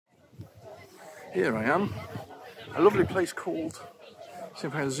Here I am, a lovely place called, see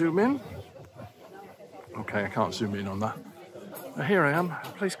if I can zoom in. Okay, I can't zoom in on that. Now here I am,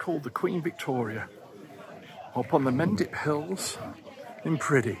 a place called the Queen Victoria, up on the Mendip Hills in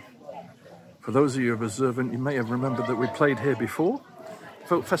Priddy. For those of you who are observant, you may have remembered that we played here before,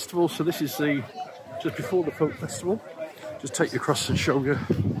 folk festival, so this is just before the folk festival. Just take you across and show you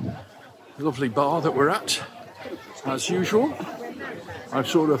the lovely bar that we're at, as usual. I've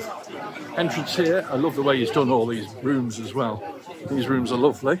sort of entrance here. I love the way he's done all these rooms as well. These rooms are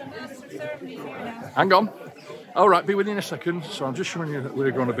lovely. Hang on. All right, be with you in a second. So I'm just showing you that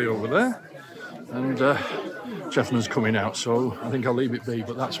we're going to be over there. And gentleman's coming out, so I think I'll leave it be,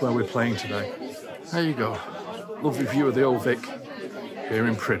 but that's where we're playing today. There you go. Lovely view of the Old Vic here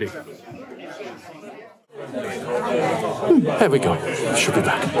in Priddy. There we go. Should be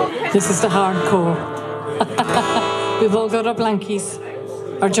back. This is the hardcore. We've all got our blankies,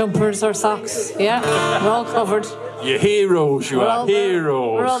 our jumpers, our socks. Yeah, we're all covered. You're heroes, you are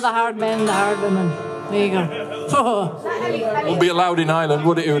heroes. We're all the hard men, the hard women. There you go. Wouldn't be allowed in Ireland,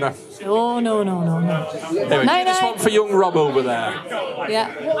 would it, Una? Oh, no. Anyway, this one for young Rob over there. Yeah.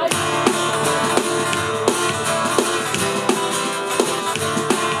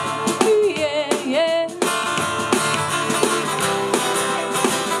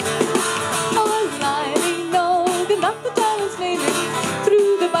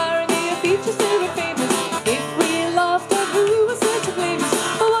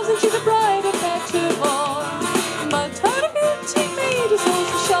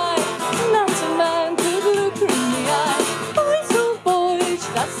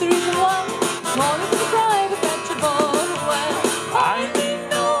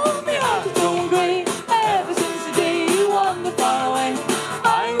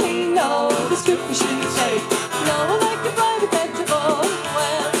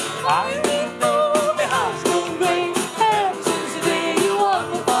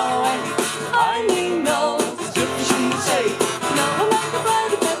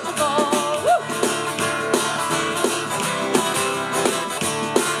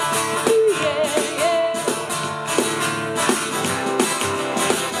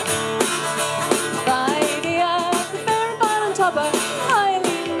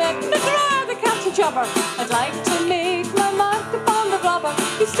 I'd like to make my mark upon the robber.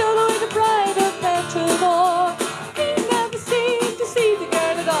 He stole away the bride of Petravore. He never seemed to see the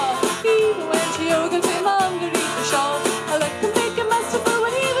girl at all, even when she ogles him underneath the shawl. I let him make a mess of her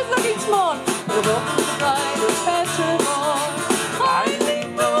when he was looking small. The robber was the bride of Petravore.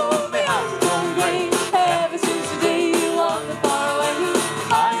 Eileen Oge, my heart's gone grey ever since the day you wandered far away.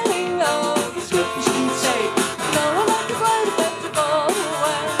 Eileen Oge, the script machine say, no one like the bride of Petravore.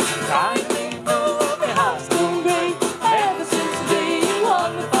 Eileen Oge, my heart's gone grey ever since the day you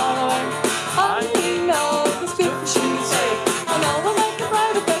wandered far away. Eileen Oge, the script machine say, no one like the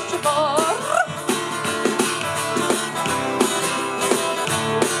bride of Petravore.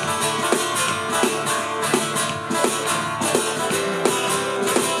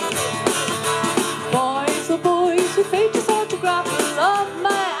 Boys, oh boys, who fate is hard to grapple. Of my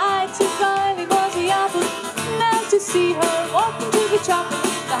eye to Eileen was the apple. Now to see her walk into the chapel,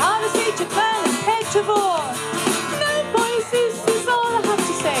 the hardest featured man in Petravore. Now boys, this is all I have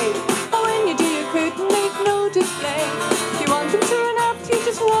to say. Oh, when you do you couldn't make no display. If you want them to run up, you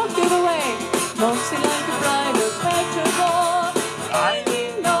just walk the other way. Mostly like a bride of Petravore.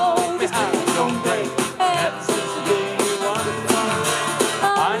 Eileen Oge, the script gone grey ever since the day you wandered far away.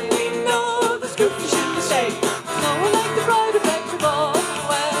 Eileen Oge, the script you shouldn't say, no one like the bride of Petravore.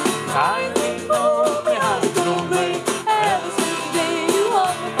 Well, Eileen Oge, my heart's gone grey ever since the day you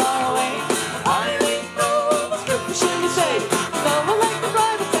wandered far away. Eileen Oge, the script you shouldn't say, no one like the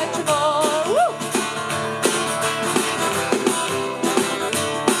bride of Petravore. Woo!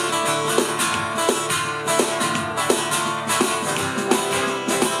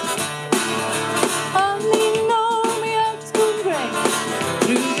 Eileen Oge, my heart's gone grey.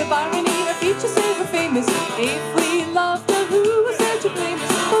 Through the barony, her features say we're famous. If we loved her, who was there to blame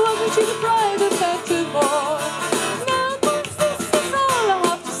us? Or wasn't she the bride of Petravore? Now, boys, this is all I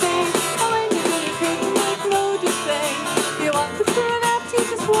have to say. Oh, when you did it, couldn't make no display. If you want to turn out, you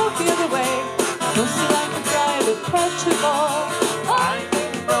just walk the other way. Mostly like the bride of Petravore.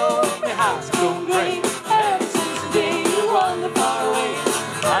 Eileen Oge, my heart's gone grey ever since the day you wandered far away.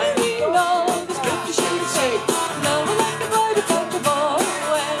 Eileen Oge, the script you shouldn't say, no one like the bride of Petravore.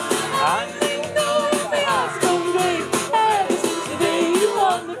 Well, Eileen Oge, my heart's gone grey ever since the day you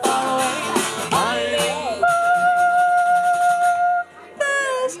wandered far away. Eileen Oge,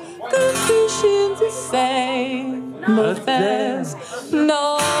 there's good vision to say, but there's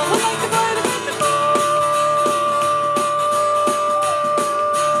no one like the bride of Petravore.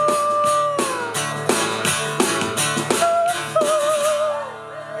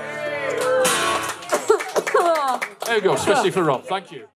 There you go, especially for Rob. Thank you.